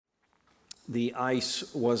the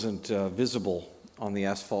ice wasn't visible on the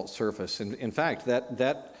asphalt surface. In fact,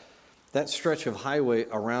 that stretch of highway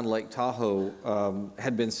around Lake Tahoe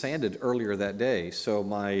had been sanded earlier that day. So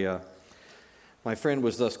my friend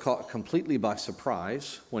was thus caught completely by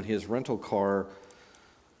surprise when his rental car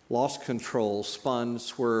lost control, spun,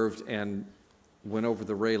 swerved, and went over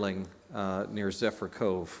the railing near Zephyr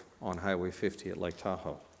Cove on Highway 50 at Lake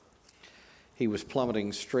Tahoe. He was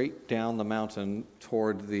plummeting straight down the mountain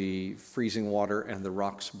toward the freezing water and the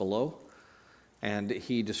rocks below. And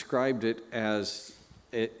he described it as,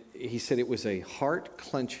 he said it was a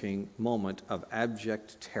heart-clenching moment of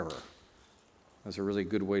abject terror. That's a really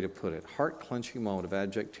good way to put it. Heart-clenching moment of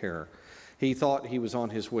abject terror. He thought he was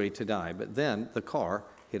on his way to die, but then the car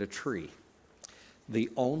hit a tree.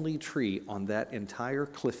 The only tree on that entire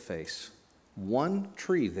cliff face. One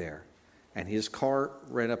tree there. And his car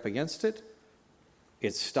ran up against it.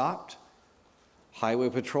 It stopped. Highway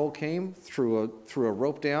patrol came, threw a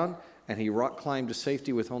rope down, and he rock climbed to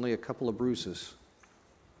safety with only a couple of bruises.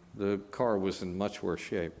 The car was in much worse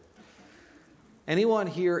shape. Anyone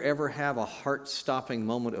here ever have a heart-stopping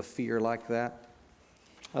moment of fear like that?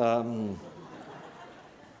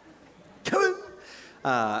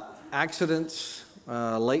 Accidents,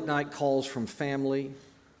 late-night calls from family,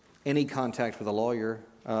 any contact with a lawyer.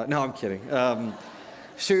 No, I'm kidding.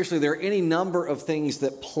 Seriously, there are any number of things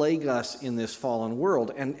that plague us in this fallen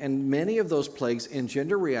world, and many of those plagues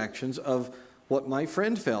engender reactions of what my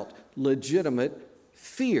friend felt, legitimate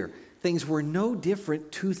fear. Things were no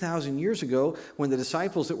different 2,000 years ago when the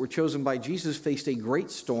disciples that were chosen by Jesus faced a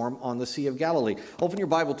great storm on the Sea of Galilee. Open your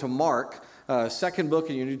Bible to Mark, second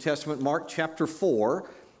book in your New Testament, Mark chapter 4,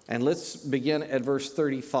 and let's begin at verse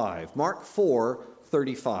 35. Mark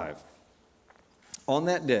 4:35. On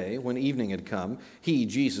that day, when evening had come, he,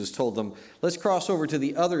 Jesus, told them, "Let's cross over to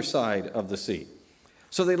the other side of the sea."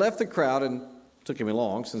 So they left the crowd, and took him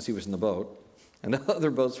along since he was in the boat, and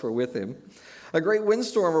other boats were with him. A great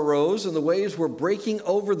windstorm arose, and the waves were breaking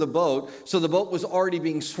over the boat, so the boat was already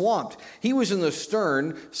being swamped. He was in the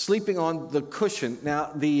stern, sleeping on the cushion.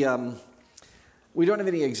 Now, we don't have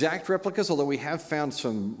any exact replicas, although we have found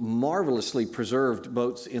some marvelously preserved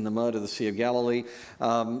boats in the mud of the Sea of Galilee.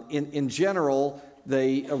 In general,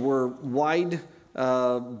 they were wide,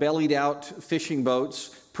 bellied out fishing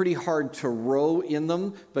boats, pretty hard to row in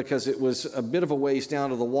them because it was a bit of a ways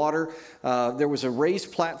down to the water. There was a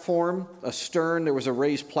raised platform, a stern, there was a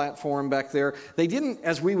raised platform back there. They didn't,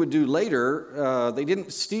 as we would do later, they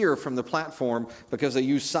didn't steer from the platform because they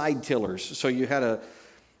used side tillers. So you had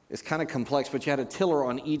it's kind of complex, but you had a tiller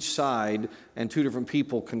on each side and two different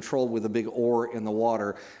people controlled with a big oar in the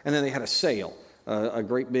water. And then they had a sail, a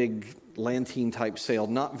great big lantine type sail,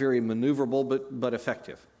 not very maneuverable, but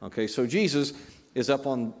effective. Okay, so Jesus is up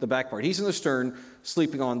on the back part. He's in the stern,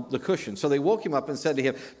 sleeping on the cushion. So they woke him up and said to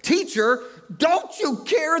him, "Teacher, don't you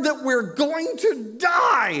care that we're going to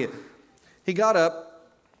die?" He got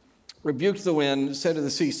up, rebuked the wind, said to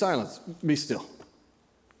the sea, "Silence, be still."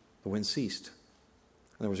 The wind ceased.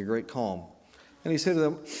 And there was a great calm. And he said to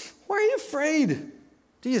them, "Why are you afraid?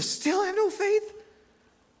 Do you still have no faith?"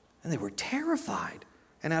 And they were terrified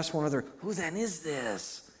and asked one another, "Who then is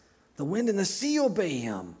this? The wind and the sea obey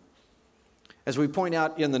him." As we point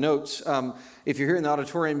out in the notes, if you're here in the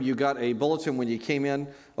auditorium, you got a bulletin when you came in.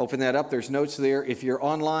 Open that up. There's notes there. If you're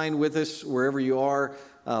online with us, wherever you are,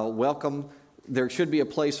 welcome. There should be a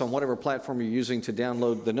place on whatever platform you're using to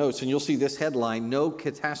download the notes, and you'll see this headline: "No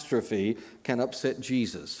catastrophe can upset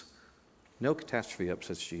Jesus." No catastrophe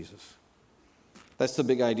upsets Jesus. That's the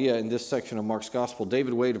big idea in this section of Mark's Gospel.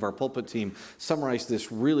 David Wade of our pulpit team summarized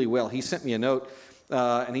this really well. He sent me a note,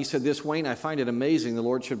 and he said this: "Wayne, I find it amazing the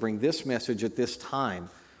Lord should bring this message at this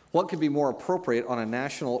time. What could be more appropriate on a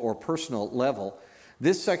national or personal level?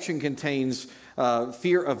 This section contains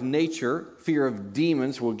fear of nature, fear of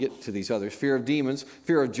demons," we'll get to these others, fear of demons,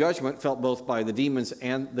 fear of judgment felt both by the demons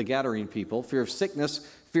and the Gadarene people, fear of sickness,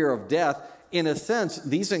 fear of death. In a sense,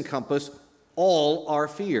 these encompass all our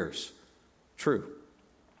fears. True.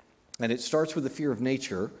 And it starts with the fear of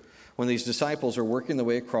nature when these disciples are working their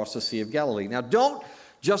way across the Sea of Galilee. Now, don't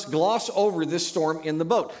just gloss over this storm in the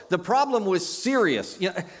boat. The problem was serious.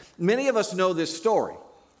 Many of us know this story.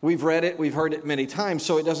 We've read it, we've heard it many times,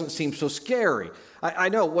 so it doesn't seem so scary. I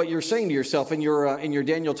know what you're saying to yourself in your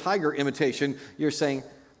Daniel Tiger imitation. You're saying,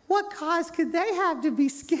 "What cause could they have to be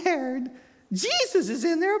scared? Jesus is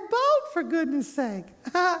in their boat, for goodness sake."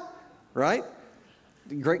 Right?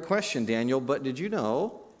 Great question, Daniel, but did you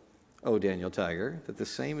know, oh Daniel Tiger, that the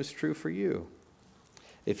same is true for you?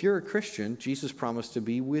 If you're a Christian, Jesus promised to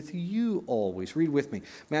be with you always. Read with me.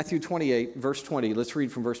 Matthew 28, verse 20. Let's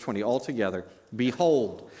read from verse 20 all together.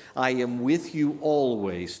 Behold, I am with you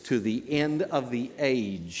always to the end of the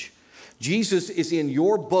age. Jesus is in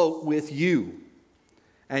your boat with you.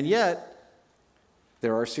 And yet,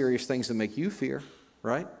 there are serious things that make you fear,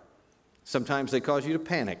 right? Sometimes they cause you to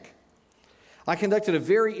panic. I conducted a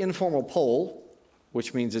very informal poll,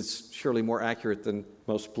 which means it's surely more accurate than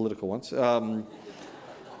most political ones.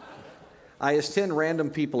 I asked 10 random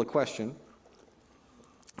people a question,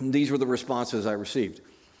 and these were the responses I received.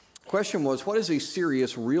 The question was, what is a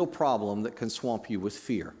serious, real problem that can swamp you with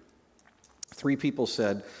fear? 3 people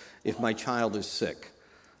said, if my child is sick.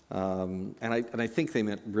 And I think they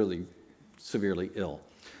meant really severely ill.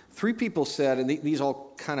 3 people said, and these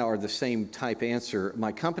all kind of are the same type answer,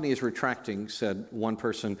 my company is retracting, said one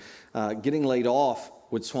person. Getting laid off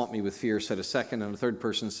would swamp me with fear, said a second, and a third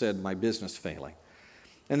person said my business failing.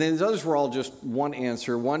 And then the others were all just one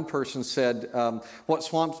answer. One person said,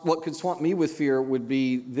 what could swamp me with fear would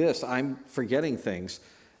be this: I'm forgetting things,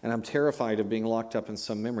 and I'm terrified of being locked up in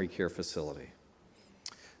some memory care facility.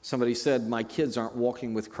 Somebody said, my kids aren't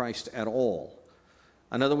walking with Christ at all.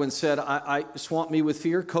 Another one said, I swamp me with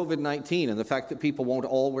fear, COVID-19, and the fact that people won't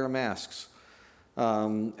all wear masks.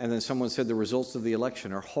 And then someone said the results of the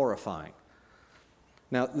election are horrifying.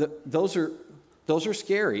 Now, those are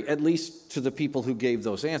scary, at least to the people who gave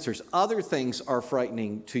those answers. Other things are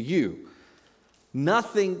frightening to you.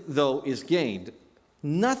 Nothing, though, is gained.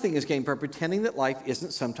 Nothing is gained by pretending that life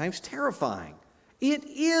isn't sometimes terrifying. It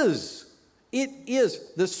is. It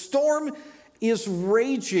is. The storm is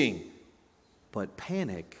raging, but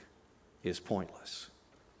panic is pointless.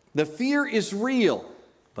 The fear is real,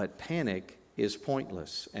 but panic is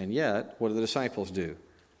pointless. And yet, what do the disciples do?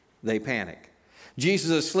 They panic.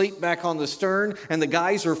 Jesus is asleep back on the stern, and the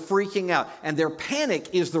guys are freaking out. And their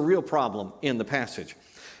panic is the real problem in the passage.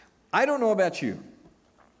 I don't know about you,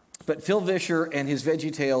 but Phil Vischer and his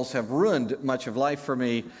VeggieTales have ruined much of life for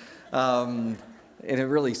me in a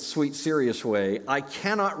really sweet, serious way. I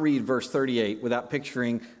cannot read verse 38 without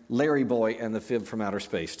picturing Larry Boy and the Fib from Outer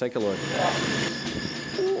Space. Take a look.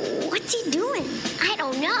 What's he doing? I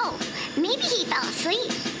don't know. Maybe he fell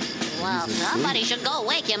asleep. Well, somebody should go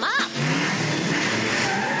wake him up.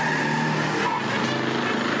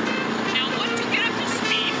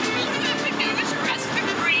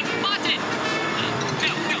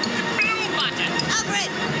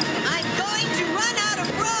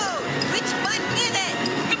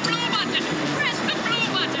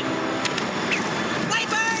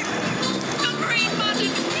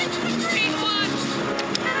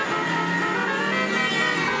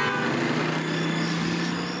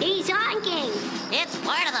 It's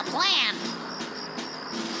part of the plan.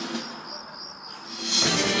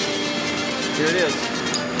 Here it is.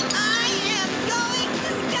 I am going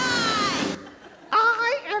to die.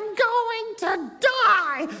 I am going to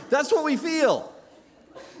die. That's what we feel.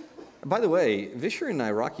 By the way, Vischer and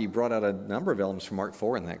Iraqi brought out a number of elements from Mark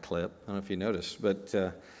 4 in that clip. I don't know if you noticed, but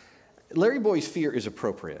Larry Boy's fear is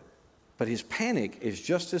appropriate, but his panic is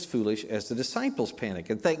just as foolish as the disciples' panic.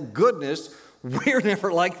 And thank goodness we're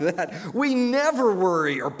never like that. We never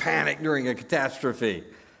worry or panic during a catastrophe.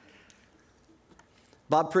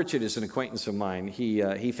 Bob Pritchett is an acquaintance of mine.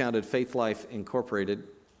 He founded Faith Life Incorporated,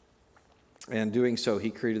 and doing so,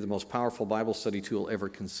 he created the most powerful Bible study tool ever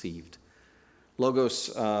conceived.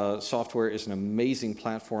 Logos software is an amazing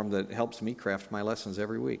platform that helps me craft my lessons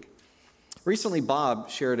every week. Recently,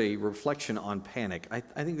 Bob shared a reflection on panic. I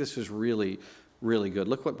think this is really, really good.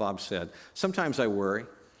 Look what Bob said. Sometimes I worry.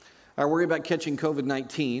 I worry about catching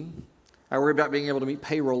COVID-19. I worry about being able to meet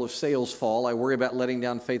payroll if sales fall. I worry about letting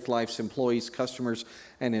down Faith Life's employees, customers,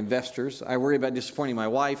 and investors. I worry about disappointing my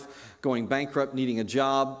wife, going bankrupt, needing a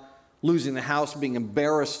job, losing the house, being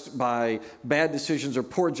embarrassed by bad decisions or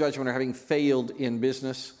poor judgment, or having failed in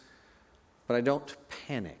business. But I don't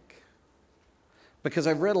panic. Because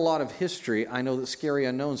I've read a lot of history, I know that scary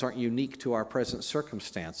unknowns aren't unique to our present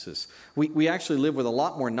circumstances. We actually live with a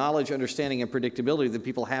lot more knowledge, understanding, and predictability than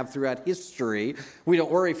people have throughout history. We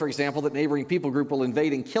don't worry, for example, that neighboring people group will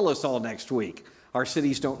invade and kill us all next week. Our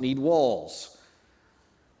cities don't need walls.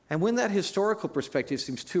 And when that historical perspective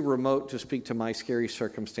seems too remote to speak to my scary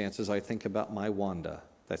circumstances, I think about my Wanda.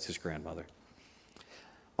 That's his grandmother.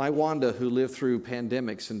 My Wanda, who lived through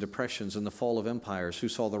pandemics and depressions and the fall of empires, who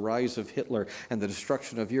saw the rise of Hitler and the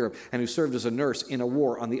destruction of Europe, and who served as a nurse in a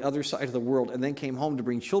war on the other side of the world, and then came home to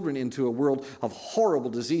bring children into a world of horrible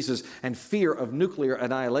diseases and fear of nuclear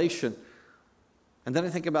annihilation. And then I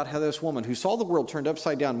think about how this woman, who saw the world turned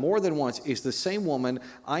upside down more than once, is the same woman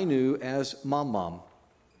I knew as Mom.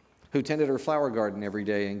 who tended her flower garden every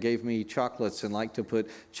day and gave me chocolates and liked to put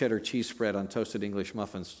cheddar cheese spread on toasted English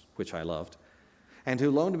muffins, which I loved, and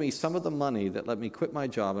who loaned me some of the money that let me quit my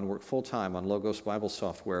job and work full-time on Logos Bible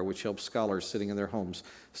software, which helps scholars sitting in their homes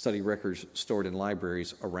study records stored in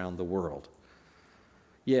libraries around the world.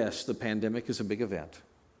 Yes, the pandemic is a big event.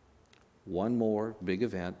 One more big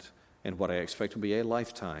event in what I expect will be a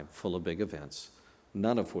lifetime full of big events,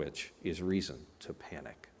 none of which is reason to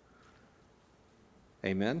panic.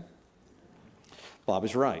 Amen? Bob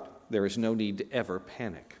is right. There is no need to ever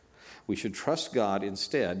panic. We should trust God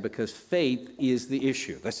instead because faith is the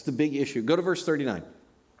issue. That's the big issue. Go to verse 39.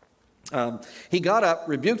 He got up,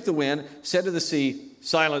 rebuked the wind, said to the sea,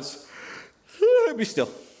 "Silence, be still."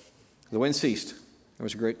 The wind ceased. There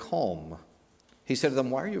was a great calm. He said to them,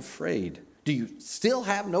 "Why are you afraid? Do you still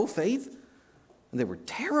have no faith?" And they were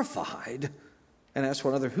terrified and asked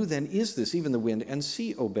one another, "Who then is this? Even the wind and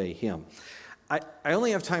sea obey him." I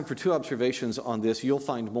only have time for 2 observations on this. You'll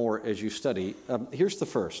find more as you study. Here's the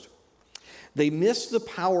first. They miss the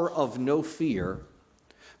power of no fear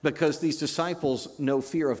because these disciples know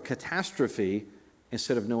fear of catastrophe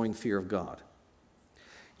instead of knowing fear of God.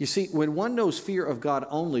 You see, when one knows fear of God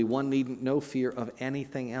only, one needn't know fear of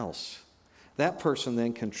anything else. That person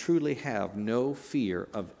then can truly have no fear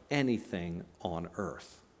of anything on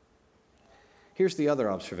earth. Here's the other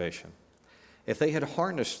observation. If they had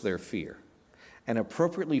harnessed their fear and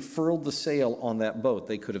appropriately furled the sail on that boat,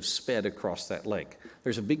 they could have sped across that lake.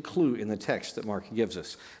 There's a big clue in the text that Mark gives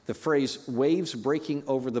us. The phrase, waves breaking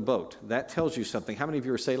over the boat, that tells you something. How many of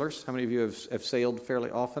you are sailors? How many of you have sailed fairly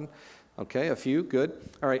often? Okay, a few, good.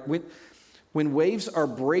 All right, when waves are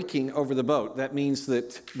breaking over the boat, that means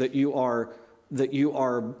that you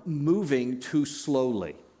are moving too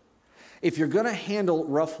slowly. If you're going to handle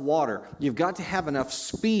rough water, you've got to have enough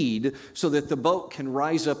speed so that the boat can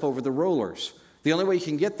rise up over the rollers. The only way you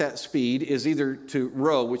can get that speed is either to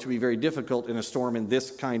row, which would be very difficult in a storm in this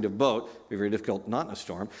kind of boat, it'd be very difficult not in a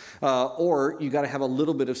storm, or you got to have a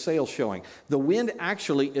little bit of sail showing. The wind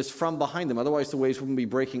actually is from behind them, otherwise the waves wouldn't be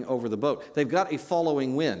breaking over the boat. They've got a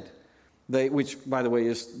following wind, which, by the way,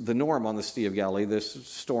 is the norm on the Sea of Galilee. This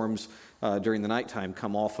storms during the nighttime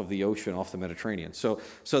come off of the ocean, off the Mediterranean. So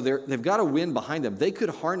they've got a wind behind them. They could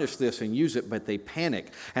harness this and use it, but they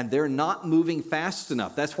panic, and they're not moving fast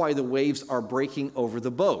enough. That's why the waves are breaking over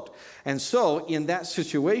the boat. And so in that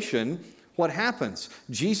situation, what happens?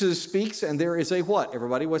 Jesus speaks, and there is a what?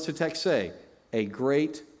 Everybody, what's the text say? A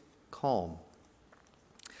great calm.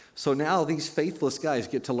 So now these faithless guys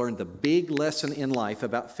get to learn the big lesson in life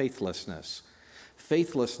about faithlessness.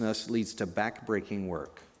 Faithlessness leads to back-breaking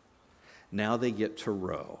work. Now they get to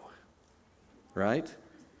row, right?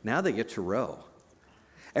 Now they get to row.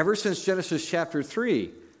 Ever since Genesis chapter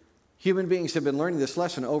 3, human beings have been learning this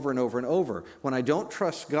lesson over and over and over. When I don't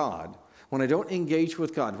trust God, when I don't engage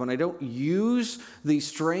with God, when I don't use the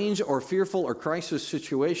strange or fearful or crisis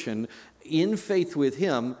situation in faith with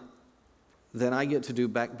Him, then I get to do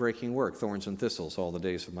back-breaking work, thorns and thistles, all the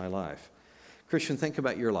days of my life. Christian, think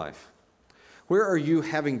about your life. Where are you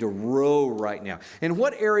having to row right now? In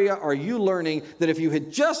what area are you learning that if you had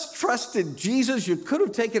just trusted Jesus, you could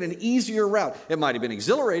have taken an easier route? It might have been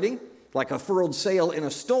exhilarating, like a furled sail in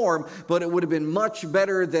a storm, but it would have been much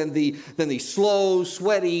better than the slow,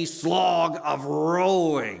 sweaty slog of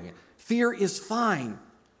rowing. Fear is fine.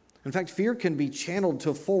 In fact, fear can be channeled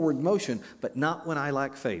to forward motion, but not when I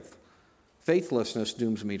lack faith. Faithlessness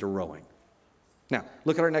dooms me to rowing. Now,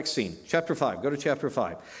 look at our next scene. Chapter 5. Go to chapter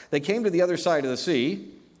 5. They came to the other side of the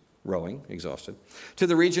sea, rowing, exhausted, to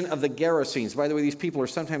the region of the Gerasenes. By the way, these people are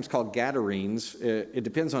sometimes called Gadarenes. It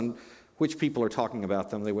depends on which people are talking about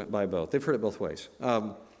them. They went by both. They've heard it both ways.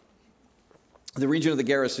 The region of the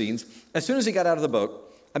Gerasenes. As soon as he got out of the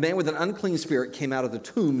boat, a man with an unclean spirit came out of the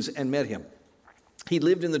tombs and met him. He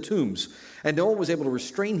lived in the tombs, and no one was able to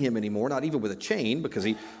restrain him anymore, not even with a chain, because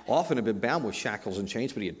he often had been bound with shackles and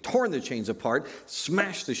chains, but he had torn the chains apart,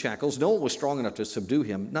 smashed the shackles. No one was strong enough to subdue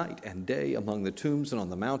him. Night and day among the tombs and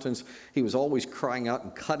on the mountains, he was always crying out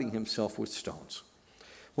and cutting himself with stones.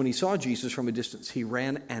 When he saw Jesus from a distance, he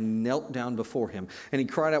ran and knelt down before him, and he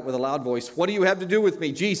cried out with a loud voice, "What do you have to do with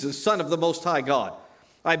me, Jesus, Son of the Most High God?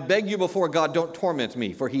 I beg you before God, don't torment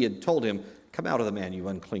me." For he had told him, "Come out of the man, you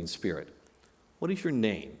unclean spirit." "What is your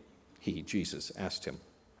name?" Jesus, asked him.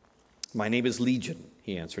 "My name is Legion,"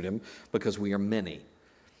 he answered him, "because we are many."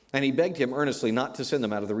 And he begged him earnestly not to send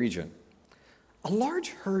them out of the region. A large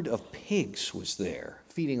herd of pigs was there,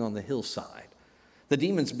 feeding on the hillside. The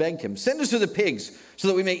demons begged him, "Send us to the pigs, so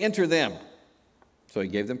that we may enter them." So he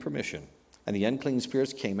gave them permission. And the unclean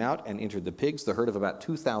spirits came out and entered the pigs. The herd of about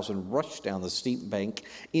 2,000 rushed down the steep bank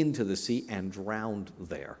into the sea and drowned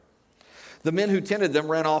there. The men who tended them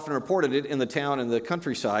ran off and reported it in the town and the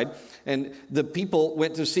countryside, and the people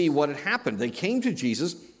went to see what had happened. They came to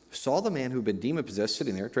Jesus, saw the man who had been demon-possessed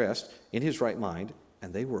sitting there dressed in his right mind,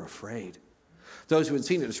 and they were afraid. Those who had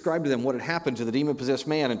seen it described to them what had happened to the demon-possessed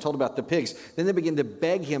man and told about the pigs. Then they began to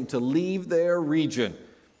beg him to leave their region.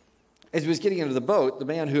 As he was getting into the boat, the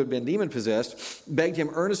man who had been demon-possessed begged him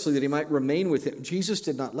earnestly that he might remain with him. Jesus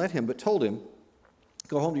did not let him, but told him,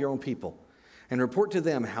 "Go home to your own people and report to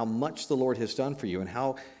them how much the Lord has done for you and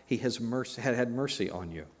how he has had mercy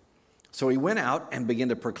on you." So he went out and began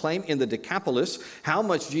to proclaim in the Decapolis how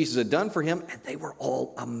much Jesus had done for him, and they were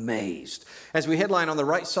all amazed. As we headline on the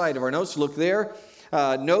right side of our notes, look there,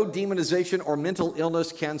 no demonization or mental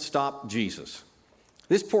illness can stop Jesus.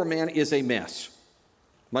 This poor man is a mess.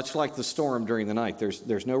 Much like the storm during the night,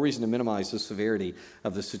 there's no reason to minimize the severity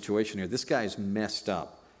of the situation here. This guy is messed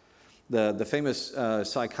up. The famous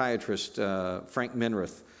psychiatrist, Frank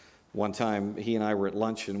Menrith, one time he and I were at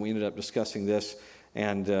lunch and we ended up discussing this.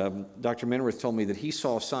 And Dr. Menrith told me that he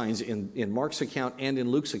saw signs in Mark's account and in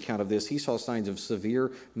Luke's account of this. He saw signs of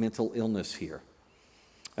severe mental illness here.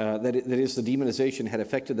 That is, the demonization had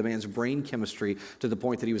affected the man's brain chemistry to the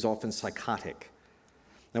point that he was often psychotic.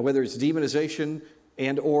 Now, whether it's demonization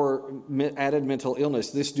and or added mental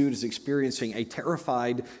illness, this dude is experiencing a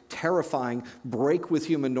terrifying break with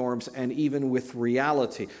human norms and even with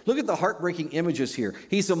reality. Look at the heartbreaking images here.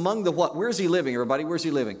 He's among the what? Where's he living, everybody? Where's he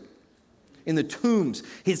living? In the tombs.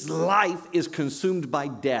 His life is consumed by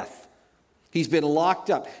death. He's been locked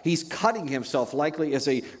up. He's cutting himself, likely as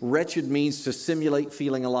a wretched means to simulate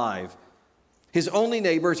feeling alive. His only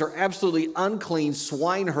neighbors are absolutely unclean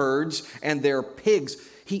swineherds and their pigs.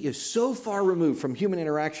 He is so far removed from human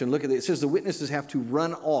interaction. Look at it. It says the witnesses have to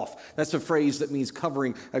run off. That's a phrase that means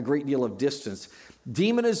covering a great deal of distance.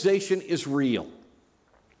 Demonization is real.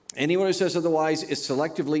 Anyone who says otherwise is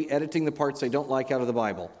selectively editing the parts they don't like out of the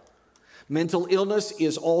Bible. Mental illness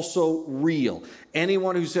is also real.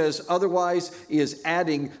 Anyone who says otherwise is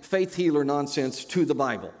adding faith healer nonsense to the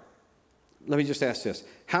Bible. Let me just ask this.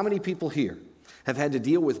 How many people here have had to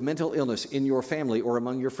deal with mental illness in your family or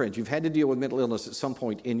among your friends? You've had to deal with mental illness at some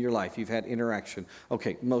point in your life. You've had interaction.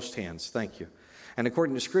 Okay, most hands. Thank you. And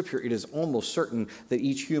according to Scripture, it is almost certain that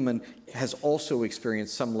each human has also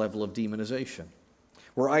experienced some level of demonization.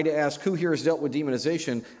 Were I to ask who here has dealt with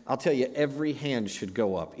demonization, I'll tell you every hand should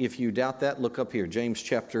go up. If you doubt that, look up here, James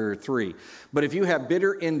chapter 3. But if you have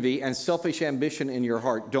bitter envy and selfish ambition in your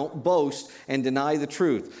heart, don't boast and deny the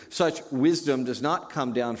truth. Such wisdom does not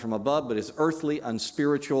come down from above, but is earthly,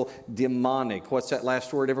 unspiritual, demonic. What's that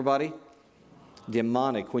last word, everybody?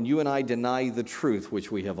 Demonic. When you and I deny the truth,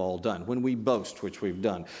 which we have all done, when we boast, which we've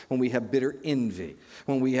done, when we have bitter envy,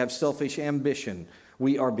 when we have selfish ambition,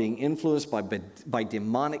 we are being influenced by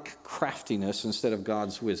demonic craftiness instead of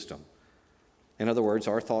God's wisdom. In other words,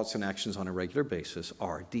 our thoughts and actions on a regular basis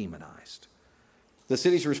are demonized. The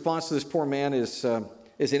city's response to this poor man is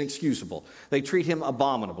inexcusable. They treat him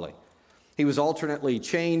abominably. He was alternately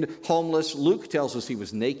chained, homeless. Luke tells us he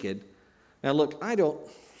was naked. Now look, I don't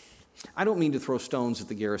mean to throw stones at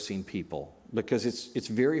the Gerasene people because it's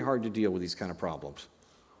very hard to deal with these kind of problems.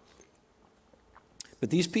 But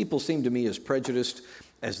these people seem to me as prejudiced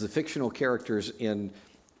as the fictional characters in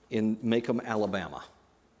Macomb, Alabama.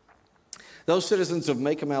 Those citizens of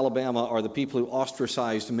Macomb, Alabama are the people who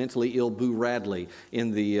ostracized mentally ill Boo Radley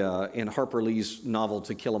in Harper Lee's novel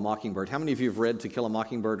To Kill a Mockingbird. How many of you have read To Kill a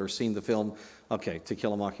Mockingbird or seen the film? Okay, To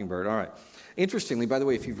Kill a Mockingbird. All right. Interestingly, by the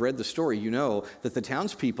way, if you've read the story, you know that the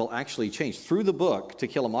townspeople actually changed. Through the book, To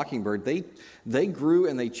Kill a Mockingbird, they grew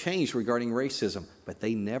and they changed regarding racism, but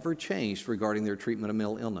they never changed regarding their treatment of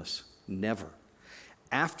mental illness. Never.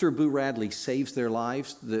 After Boo Radley saves their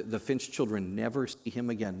lives, the Finch children never see him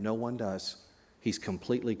again. No one does. He's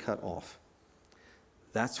completely cut off.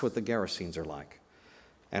 That's what the Gerasenes are like.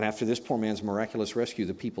 And after this poor man's miraculous rescue,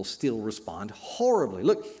 the people still respond horribly.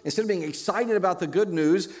 Look, instead of being excited about the good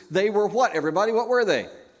news, they were what, everybody? What were they?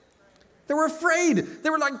 They were afraid. They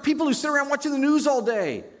were like people who sit around watching the news all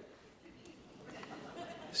day.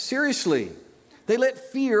 Seriously. They let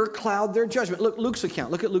fear cloud their judgment. Look, Luke's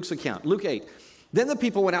account. Look at Luke's account. Luke 8. Then the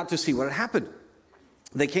people went out to see what had happened.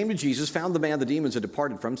 They came to Jesus, found the man the demons had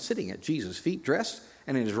departed from, sitting at Jesus' feet, dressed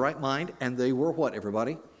and in his right mind, and they were what,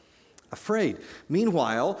 everybody? Afraid.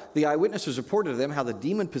 Meanwhile, the eyewitnesses reported to them how the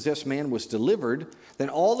demon-possessed man was delivered. Then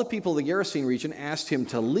all the people of the Gerasene region asked him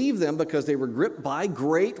to leave them because they were gripped by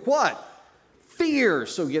great what? Fear.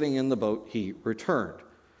 So getting in the boat, he returned.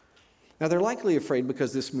 Now they're likely afraid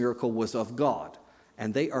because this miracle was of God,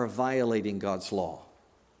 and they are violating God's law.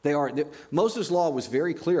 Moses' law was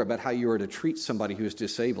very clear about how you were to treat somebody who is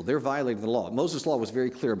disabled. They're violating the law. Moses' law was very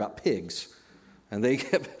clear about pigs, and they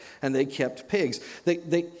kept pigs.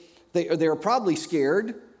 They are probably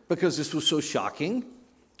scared because this was so shocking.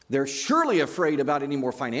 They're surely afraid about any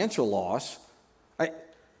more financial loss.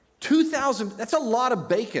 2,000, that's a lot of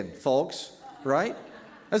bacon, folks, right?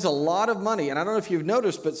 That's a lot of money. And I don't know if you've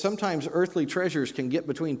noticed, but sometimes earthly treasures can get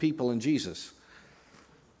between people and Jesus.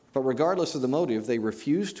 But regardless of the motive, they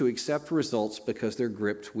refuse to accept results because they're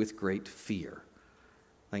gripped with great fear.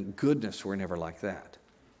 Thank goodness we're never like that.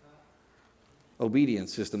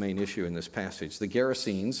 Obedience is the main issue in this passage. The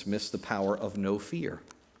Gerasenes miss the power of no fear.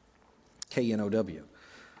 K-N-O-W.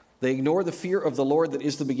 They ignore the fear of the Lord that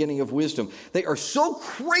is the beginning of wisdom. They are so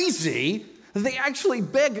crazy that they actually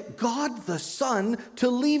beg God the Son to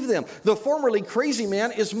leave them. The formerly crazy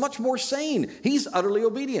man is much more sane. He's utterly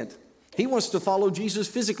obedient. He wants to follow Jesus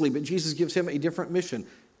physically, but Jesus gives him a different mission.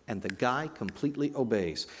 And the guy completely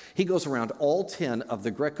obeys. He goes around all 10 of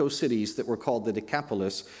the Greco cities that were called the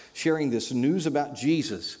Decapolis, sharing this news about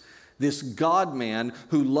Jesus, this God-man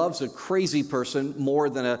who loves a crazy person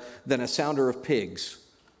more than a sounder of pigs.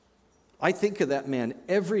 I think of that man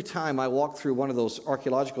every time I walk through one of those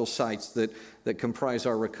archaeological sites that comprise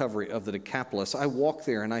our recovery of the Decapolis. I walk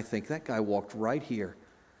there and I think, that guy walked right here.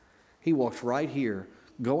 He walked right here,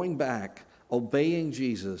 going back, obeying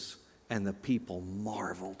Jesus, and the people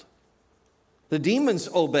marveled. The demons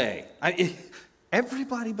obey.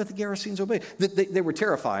 Everybody but the Gerasenes obey. They were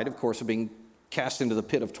terrified, of course, of being cast into the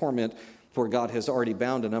pit of torment where God has already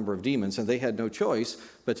bound a number of demons, and they had no choice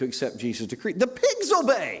but to accept Jesus' decree. The pigs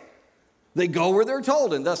obey. They go where they're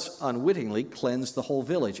told and thus unwittingly cleanse the whole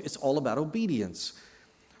village. It's all about obedience.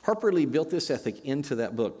 Harper Lee built this ethic into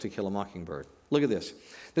that book, To Kill a Mockingbird. Look at this.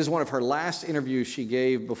 This is one of her last interviews she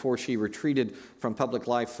gave before she retreated from public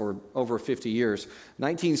life for over 50 years.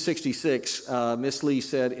 1966, Miss Lee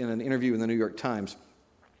said in an interview in the New York Times,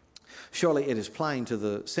 "Surely it is plain to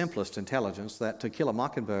the simplest intelligence that To Kill a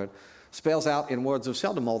Mockingbird spells out in words of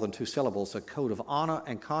seldom more than 2 syllables a code of honor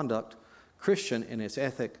and conduct, Christian in its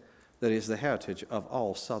ethic, that is the heritage of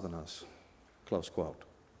all Southerners." Close quote.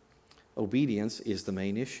 Obedience is the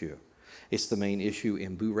main issue. It's the main issue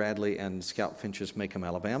in Boo Radley and Scout Finch's Macomb,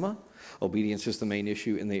 Alabama. Obedience is the main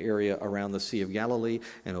issue in the area around the Sea of Galilee,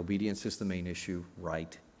 and obedience is the main issue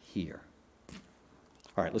right here.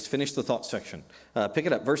 All right, let's finish the thought section. Pick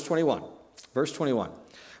it up, verse 21. Verse 21.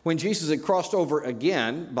 When Jesus had crossed over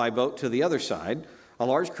again by boat to the other side, a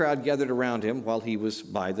large crowd gathered around him while he was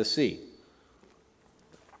by the sea.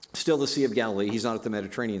 Still the Sea of Galilee. He's not at the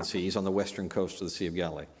Mediterranean Sea. He's on the western coast of the Sea of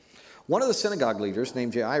Galilee. One of the synagogue leaders,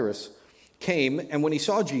 named Jairus, came, and when he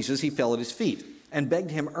saw Jesus, he fell at his feet and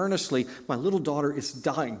begged him earnestly, "My little daughter is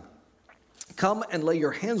dying. Come and lay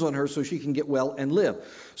your hands on her so she can get well and live."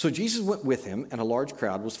 So Jesus went with him, and a large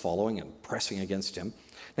crowd was following and pressing against him.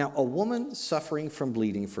 Now, a woman suffering from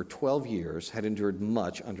bleeding for 12 years had endured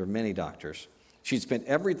much under many doctors. She'd spent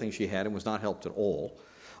everything she had and was not helped at all.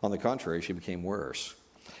 On the contrary, she became worse.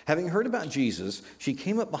 Having heard about Jesus, she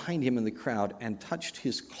came up behind him in the crowd and touched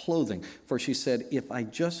his clothing, for she said, "If I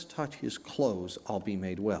just touch his clothes, I'll be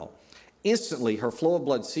made well." Instantly, her flow of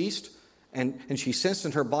blood ceased, and she sensed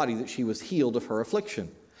in her body that she was healed of her affliction.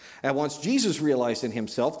 And once Jesus realized in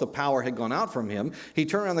himself the power had gone out from him, he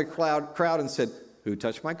turned on the crowd and said, "Who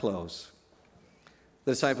touched my clothes?"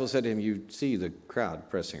 The disciples said to him, "You see the crowd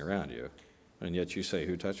pressing around you, and yet you say,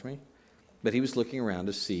 'Who touched me?'" But he was looking around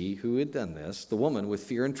to see who had done this. The woman, with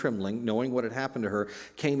fear and trembling, knowing what had happened to her,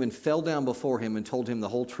 came and fell down before him and told him the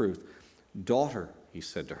whole truth. "Daughter," he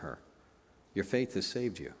said to her, "your faith has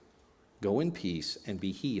saved you. Go in peace and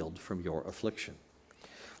be healed from your affliction."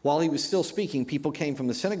 While he was still speaking, people came from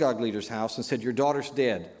the synagogue leader's house and said, "Your daughter's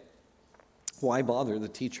dead. Why bother the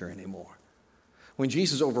teacher anymore?" When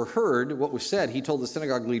Jesus overheard what was said, he told the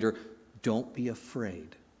synagogue leader, "Don't be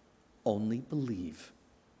afraid, only believe."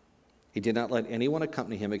 He did not let anyone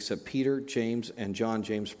accompany him except Peter, James, and John,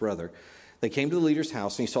 James' brother. They came to the leader's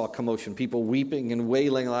house, and he saw a commotion, people weeping and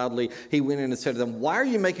wailing loudly. He went in and said to them, "Why are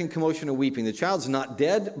you making commotion and weeping? The child's not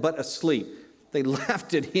dead, but asleep." They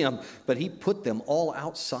laughed at him, but he put them all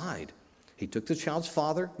outside. He took the child's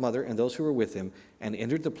father, mother, and those who were with him, and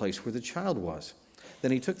entered the place where the child was.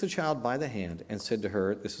 Then he took the child by the hand and said to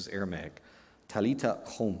her, this is Aramaic, "Talita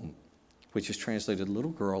chum," which is translated,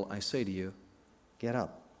 "Little girl, I say to you, get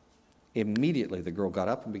up." Immediately the girl got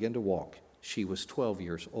up and began to walk. She was 12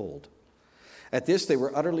 years old. At this they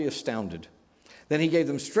were utterly astounded. Then he gave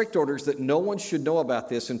them strict orders that no one should know about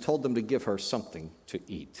this and told them to give her something to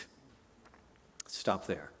eat. Stop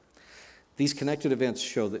there. These connected events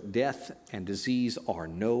show that death and disease are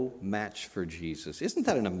no match for Jesus. Isn't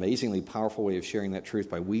that an amazingly powerful way of sharing that truth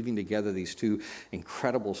by weaving together these two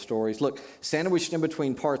incredible stories? Look, sandwiched in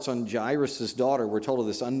between parts on Jairus' daughter, we're told of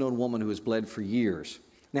this unknown woman who has bled for years.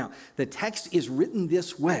 Now, the text is written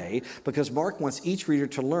this way because Mark wants each reader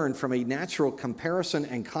to learn from a natural comparison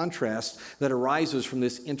and contrast that arises from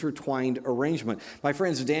this intertwined arrangement. My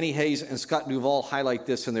friends Danny Hayes and Scott Duvall highlight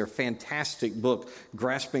this in their fantastic book,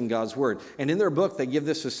 Grasping God's Word. And in their book, they give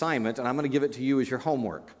this assignment, and I'm going to give it to you as your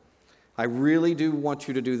homework. I really do want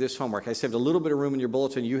you to do this homework. I saved a little bit of room in your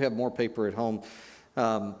bulletin. You have more paper at home.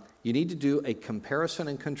 You need to do a comparison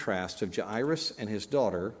and contrast of Jairus and his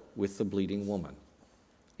daughter with the bleeding woman.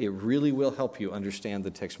 It really will help you understand the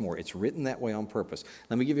text more. It's written that way on purpose.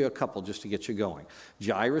 Let me give you a couple just to get you going.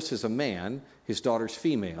 Jairus is a man, his daughter's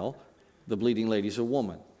female, the bleeding lady's a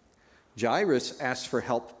woman. Jairus asks for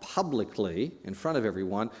help publicly in front of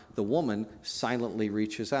everyone. The woman silently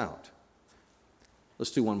reaches out. Let's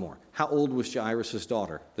do one more. How old was Jairus'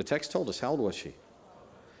 daughter? The text told us. How old was she?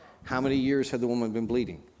 How many years had the woman been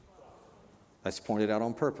bleeding? That's pointed out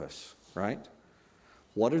on purpose, right?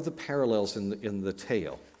 What are the parallels in the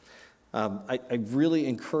tale? I really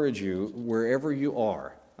encourage you, wherever you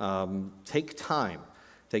are, take time.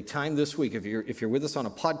 Take time this week. If you're with us on a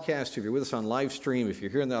podcast, if you're with us on live stream, if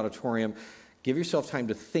you're here in the auditorium, give yourself time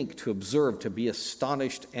to think, to observe, to be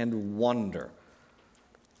astonished and wonder.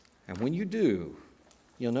 And when you do,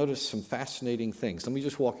 you'll notice some fascinating things. Let me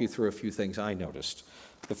just walk you through a few things I noticed.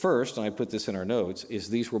 The first, and I put this in our notes, is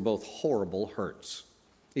these were both horrible hurts.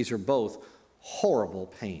 These are both horrible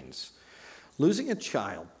pains. Losing a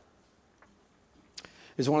child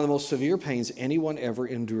is one of the most severe pains anyone ever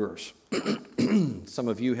endures. Some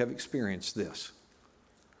of you have experienced this.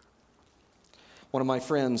 One of my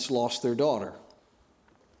friends lost their daughter,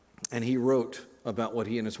 and he wrote about what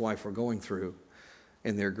he and his wife were going through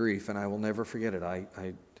in their grief, and I will never forget it.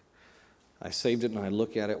 I saved it, and I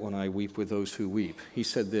look at it when I weep with those who weep. He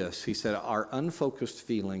said this. He said, "Our unfocused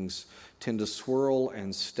feelings tend to swirl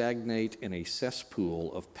and stagnate in a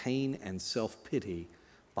cesspool of pain and self-pity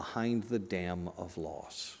behind the dam of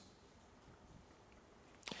loss."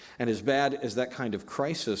 And as bad as that kind of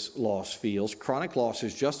crisis loss feels, chronic loss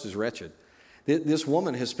is just as wretched. This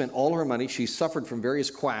woman has spent all her money. She's suffered from various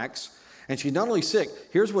quacks. And she's not only sick,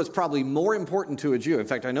 here's what's probably more important to a Jew. In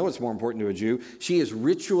fact, I know it's more important to a Jew. She is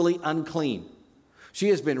ritually unclean. She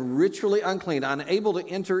has been ritually unclean, unable to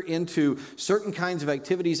enter into certain kinds of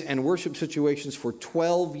activities and worship situations for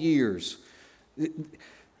 12 years.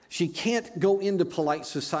 She can't go into polite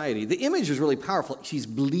society. The image is really powerful. She's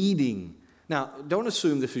bleeding. Now, don't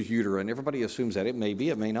assume this is uterine. Everybody assumes that. It may be,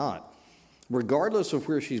 it may not. Regardless of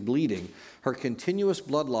where she's bleeding, her continuous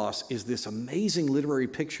blood loss is this amazing literary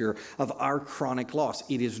picture of our chronic loss.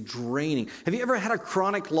 It is draining. Have you ever had a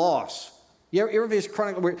chronic loss? You ever face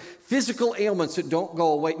chronic physical ailments that don't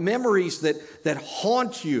go away, memories that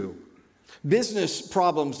haunt you, business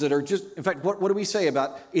problems that are just, in fact, what do we say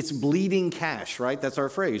about it's bleeding cash, right? That's our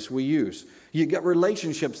phrase we use. You got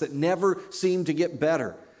relationships that never seem to get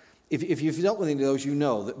better. If you've dealt with any of those, you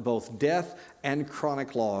know that both death and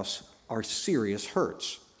chronic loss are serious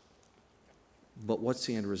hurts. But what's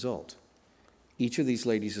the end result? Each of these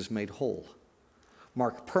ladies is made whole.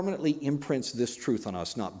 Mark permanently imprints this truth on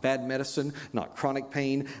us. Not bad medicine, not chronic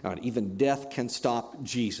pain, not even death can stop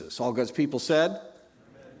Jesus. All God's people said?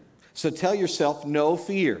 Amen. So tell yourself, no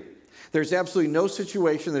fear. There's absolutely no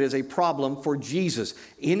situation that is a problem for Jesus.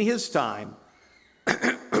 In his time,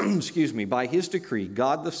 by his decree,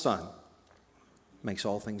 God the Son makes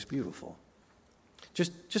all things beautiful.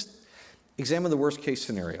 Just examine the worst case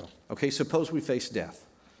scenario. Okay, suppose we face death,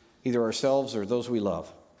 either ourselves or those we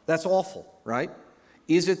love. That's awful, right?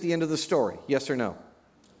 Is it the end of the story? Yes or no?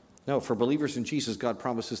 No, for believers in Jesus, God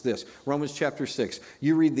promises this. Romans chapter 6.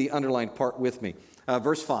 You read the underlined part with me.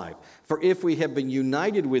 Verse 5. For if we have been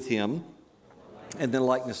united with him in the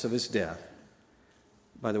likeness of his death.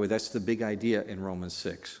 By the way, that's the big idea in Romans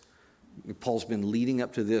 6. Paul's been leading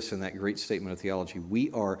up to this in that great statement of theology.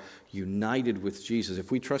 We are united with Jesus.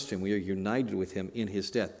 If we trust him, we are united with him in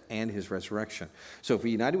his death and his resurrection. So if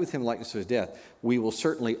we're united with him in the likeness of his death, we will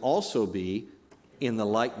certainly also be in the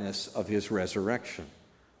likeness of his resurrection.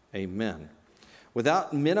 Amen.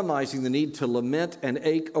 Without minimizing the need to lament and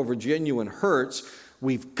ache over genuine hurts,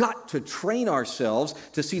 we've got to train ourselves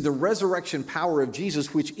to see the resurrection power of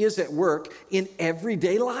Jesus, which is at work in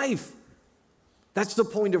everyday life. That's the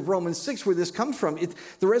point of Romans 6, where this comes from.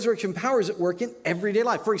 The resurrection power is at work in everyday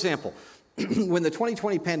life. For example, when the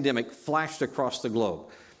 2020 pandemic flashed across the globe,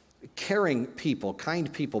 caring people,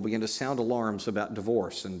 kind people began to sound alarms about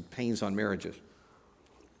divorce and pains on marriages.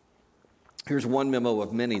 Here's one memo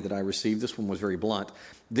of many that I received. This one was very blunt.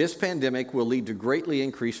 This pandemic will lead to greatly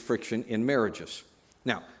increased friction in marriages.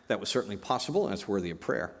 Now, that was certainly possible, and it's worthy of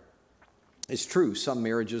prayer. It's true, some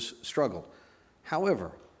marriages struggled.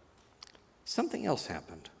 However, something else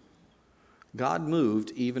happened. God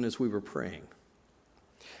moved even as we were praying.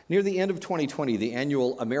 Near the end of 2020, the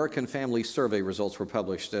annual American Family Survey results were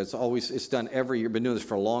published. It's done every year. Been doing this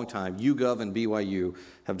for a long time. YouGov and BYU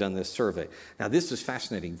have done this survey. Now, this is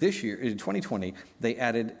fascinating. This year, in 2020, they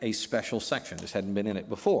added a special section. This hadn't been in it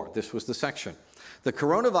before. This was the section. The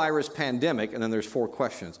coronavirus pandemic, and then there's 4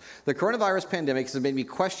 questions. The coronavirus pandemic has made me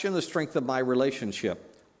question the strength of my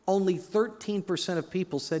relationship. Only 13% of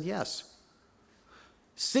people said yes.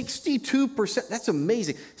 62%, that's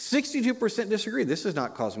amazing. 62% disagree. This has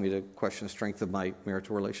not caused me to question the strength of my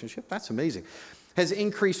marital relationship. That's amazing. Has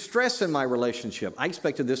increased stress in my relationship. I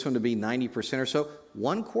expected this one to be 90% or so.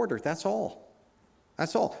 1/4, that's all.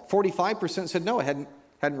 That's all. 45% said no, it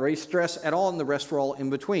hadn't raised stress at all, and the rest were all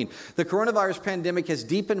in between. The coronavirus pandemic has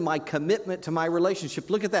deepened my commitment to my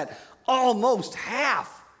relationship. Look at that. Almost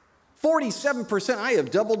half. 47%. I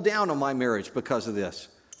have doubled down on my marriage because of this.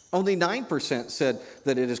 Only 9% said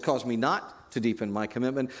that it has caused me not to deepen my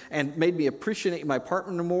commitment and made me appreciate my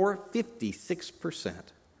partner more.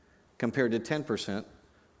 56% compared to 10%.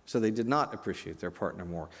 So they did not appreciate their partner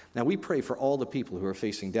more. Now, we pray for all the people who are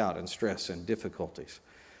facing doubt and stress and difficulties.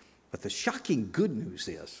 But the shocking good news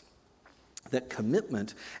is that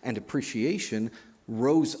commitment and appreciation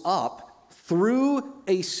rose up through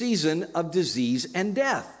a season of disease and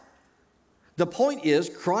death. The point is,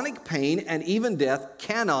 chronic pain and even death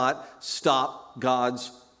cannot stop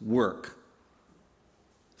God's work.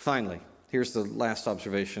 Finally, here's the last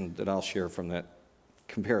observation that I'll share from that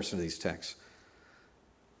comparison of these texts.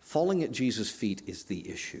 Falling at Jesus' feet is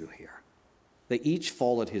the issue here. They each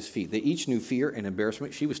fall at his feet. They each knew fear and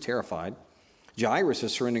embarrassment. She was terrified. Jairus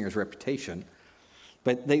is surrendering his reputation.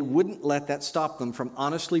 But they wouldn't let that stop them from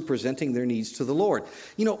honestly presenting their needs to the Lord.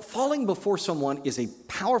 You know, falling before someone is a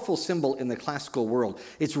powerful symbol in the classical world.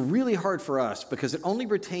 It's really hard for us because it only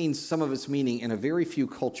retains some of its meaning in a very few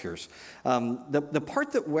cultures. The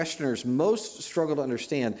part that Westerners most struggle to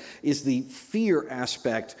understand is the fear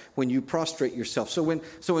aspect when you prostrate yourself. So when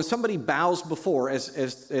somebody bows before,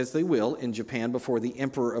 as they will in Japan, before the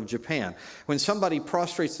Emperor of Japan, when somebody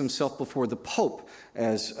prostrates themselves before the Pope,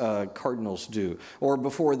 as cardinals do, or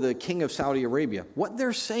before the king of Saudi Arabia. What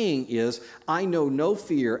they're saying is, I know no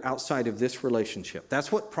fear outside of this relationship. That's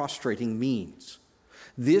what prostrating means.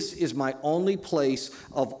 This is my only place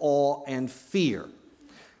of awe and fear.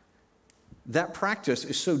 That practice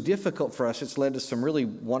is so difficult for us, it's led to some really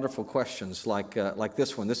wonderful questions like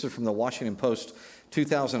this one. This is from the Washington Post,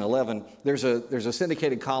 2011. There's a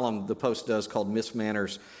syndicated column the Post does called Miss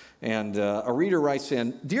Manners, and a reader writes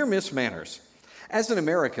in, Dear Miss Manners, as an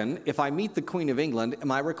American, if I meet the Queen of England,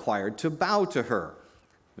 am I required to bow to her?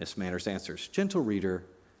 Miss Manners answers, Gentle reader,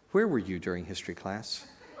 where were you during history class?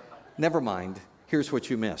 Never mind, here's what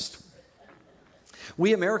you missed.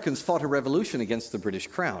 We Americans fought a revolution against the British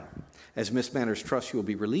crown. As Miss Manners trusts you will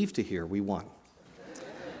be relieved to hear, we won.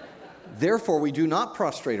 Therefore, we do not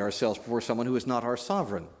prostrate ourselves before someone who is not our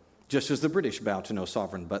sovereign, just as the British bow to no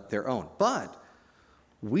sovereign but their own. But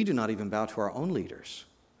we do not even bow to our own leaders.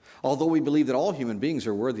 Although we believe that all human beings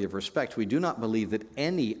are worthy of respect, we do not believe that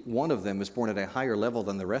any one of them is born at a higher level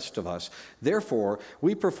than the rest of us. Therefore,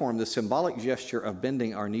 we perform the symbolic gesture of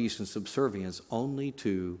bending our knees in subservience only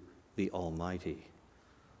to the Almighty.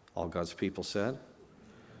 All God's people said.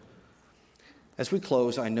 As we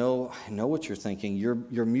close, I know what you're thinking.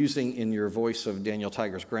 You're musing in your voice of Daniel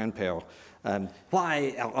Tiger's grandpa.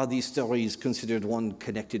 Why are these stories considered one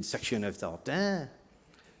connected section of thought?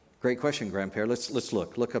 Great question, grandpa. Let's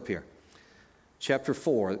look. Look up here. Chapter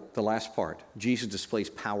 4, the last part. Jesus displays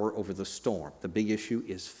power over the storm. The big issue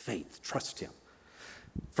is faith. Trust him.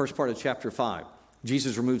 First part of chapter 5.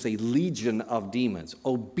 Jesus removes a legion of demons.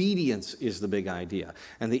 Obedience is the big idea.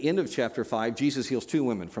 And the end of chapter 5, Jesus heals 2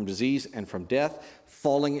 women from disease and from death.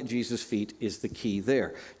 Falling at Jesus' feet is the key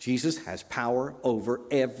there. Jesus has power over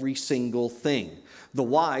every single thing. The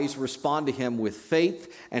wise respond to him with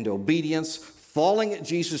faith and obedience, falling at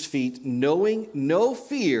Jesus' feet, knowing no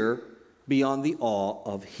fear beyond the awe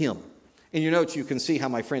of him. In your notes, you can see how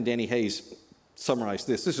my friend Danny Hayes summarized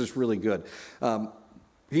this. This is really good.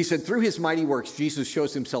 He said, through his mighty works, Jesus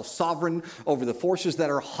shows himself sovereign over the forces that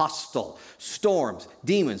are hostile. Storms,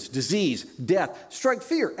 demons, disease, death strike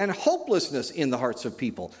fear and hopelessness in the hearts of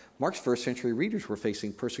people. Mark's first century readers were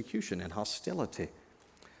facing persecution and hostility.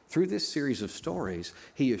 Through this series of stories,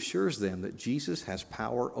 he assures them that Jesus has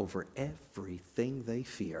power over everything they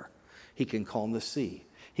fear. He can calm the sea.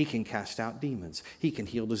 He He can cast out demons. He can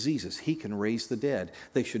heal diseases. He can raise the dead.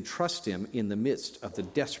 They should trust him in the midst of the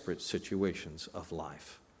desperate situations of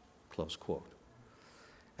life. Close quote.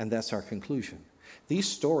 And that's our conclusion. These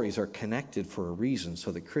stories are connected for a reason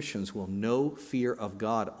so that Christians will know fear of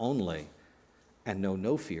God only and know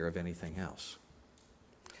no fear of anything else.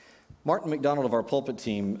 Martin McDonald of our pulpit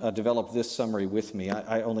team developed this summary with me.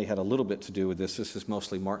 I only had a little bit to do with this. This is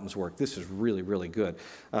mostly Martin's work. This is really, really good.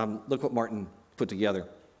 Look what Martin put together.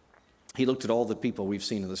 He looked at all the people we've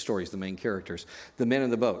seen in the stories, the main characters, the men in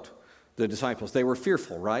the boat, the disciples. They were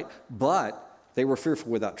fearful, right? But they were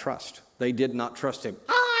fearful without trust. They did not trust him.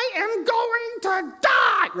 I am going to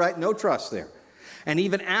die, right? No trust there. And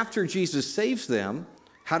even after Jesus saves them,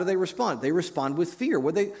 how do they respond? They respond with fear.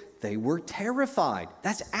 They were terrified.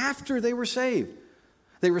 That's after they were saved.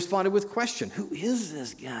 They responded with question. Who is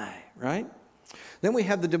this guy, right? Then we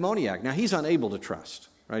have the demoniac. Now, he's unable to trust,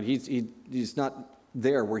 right? He's not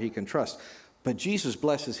there where he can trust. But Jesus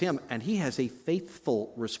blesses him, and he has a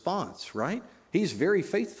faithful response, right? He's very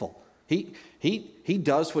faithful. He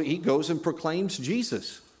does what he goes and proclaims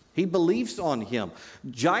Jesus. He believes on him.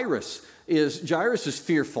 Jairus is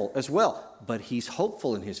fearful as well, but he's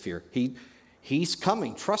hopeful in his fear. He's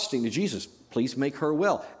coming, trusting to Jesus. Please make her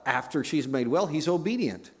well. After she's made well, he's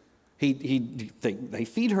obedient. They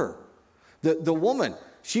feed her. The woman,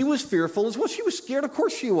 she was fearful as well. She was scared, of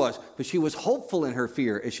course she was, but she was hopeful in her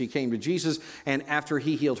fear as she came to Jesus. And after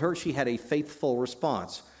he healed her, she had a faithful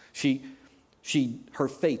response. Her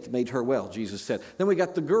faith made her well, Jesus said. Then we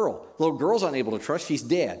got the girl. The little girl's unable to trust. She's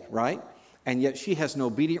dead, right? And yet she has an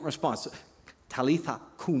obedient response. Talitha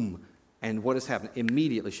cum. And what has happened?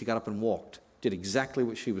 Immediately she got up and walked, did exactly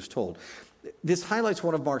what she was told. This highlights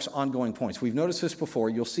one of Mark's ongoing points. We've noticed this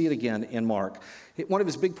before. You'll see it again in Mark. One of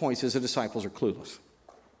his big points is the disciples are clueless.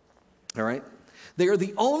 All right? They are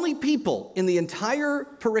the only people in the entire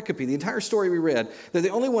pericope, the entire story we read, they're the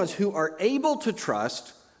only ones who are able to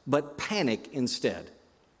trust but panic instead.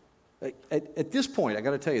 At this point, I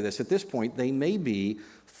got to tell you this, at this point, they may be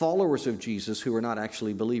followers of Jesus who are not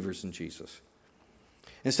actually believers in Jesus.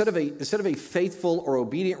 Instead of a faithful or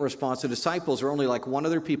obedient response, the disciples are only like one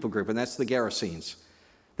other people group, and that's the Gerasenes.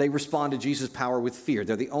 They respond to Jesus' power with fear.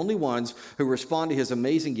 They're the only ones who respond to his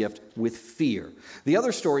amazing gift with fear. The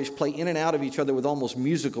other stories play in and out of each other with almost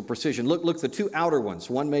musical precision. Look, the two outer ones,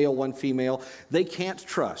 one male, one female, they can't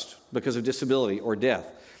trust because of disability or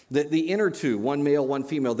death. The inner two, one male, one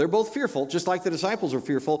female, they're both fearful, just like the disciples are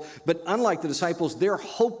fearful, but unlike the disciples, they're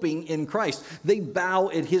hoping in Christ. They bow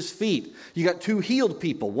at his feet. You got two healed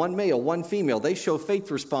people, one male, one female. They show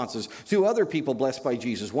faith responses. Two other people blessed by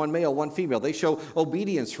Jesus, one male, one female. They show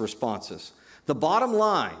obedience responses. The bottom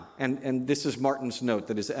line, and this is Martin's note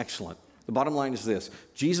that is excellent, the bottom line is this: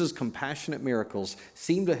 Jesus' compassionate miracles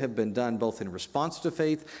seem to have been done both in response to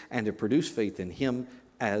faith and to produce faith in him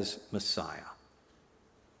as Messiah.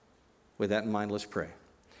 With that in mind, let's pray.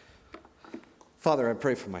 Father, I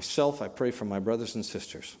pray for myself. I pray for my brothers and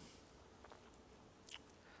sisters.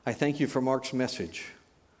 I thank you for Mark's message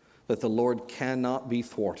that the Lord cannot be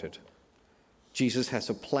thwarted. Jesus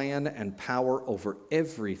has a plan and power over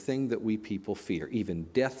everything that we people fear. Even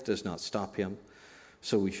death does not stop him.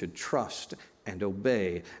 So we should trust and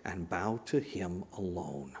obey and bow to him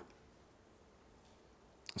alone.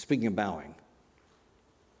 Speaking of bowing,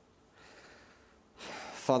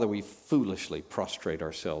 Father, we foolishly prostrate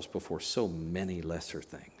ourselves before so many lesser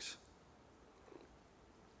things.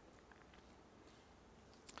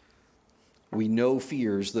 We know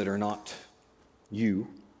fears that are not you,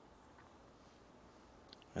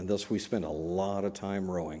 and thus we spend a lot of time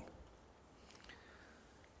rowing.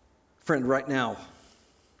 Friend, right now,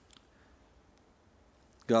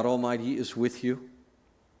 God Almighty is with you.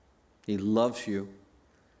 He loves you.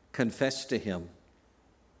 Confess to him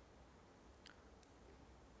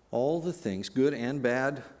all the things, good and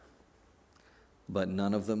bad, but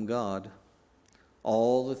none of them God.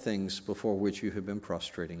 All the things before which you have been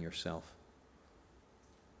prostrating yourself.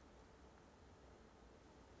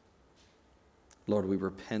 Lord, we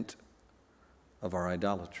repent of our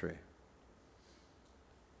idolatry.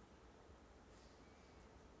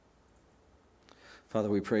 Father,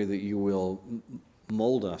 we pray that you will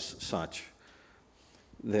mold us such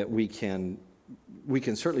that we can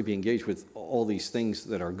certainly be engaged with all these things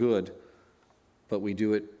that are good, but we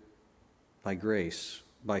do it by grace,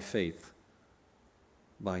 by faith,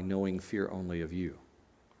 by knowing fear only of you,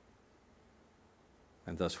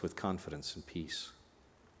 and thus with confidence and peace.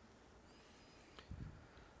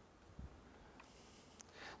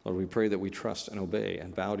 Lord, we pray that we trust and obey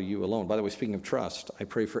and bow to you alone. By the way, speaking of trust, I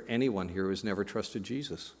pray for anyone here who has never trusted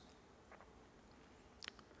Jesus.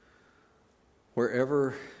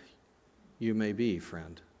 Wherever you may be,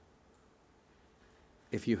 friend,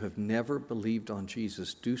 if you have never believed on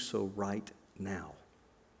Jesus, do so right now.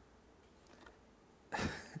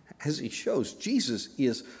 As he shows, Jesus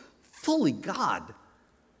is fully God.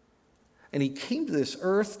 And he came to this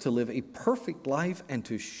earth to live a perfect life and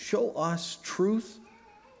to show us truth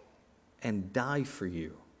and die for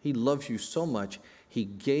you. He loves you so much, he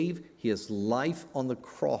gave his life on the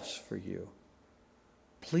cross for you.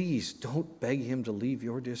 Please don't beg him to leave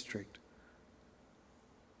your district.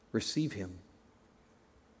 Receive him.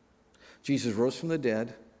 Jesus rose from the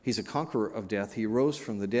dead. He's a conqueror of death. He rose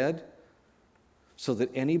from the dead so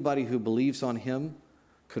that anybody who believes on him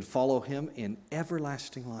could follow him in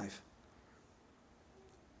everlasting life.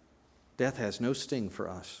 Death has no sting for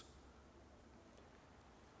us.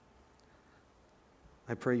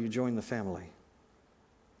 I pray you join the family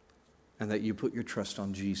and that you put your trust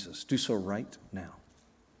on Jesus. Do so right now.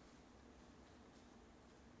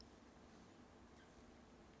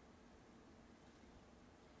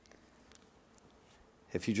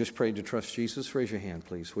 If you just prayed to trust Jesus, raise your hand,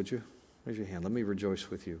 please, would you? Raise your hand. Let me rejoice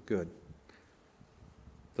with you. Good.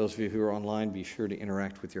 Those of you who are online, be sure to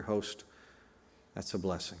interact with your host. That's a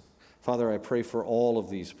blessing. Father, I pray for all of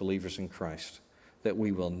these believers in Christ that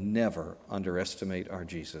we will never underestimate our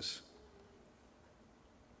Jesus.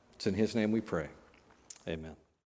 It's in his name we pray. Amen.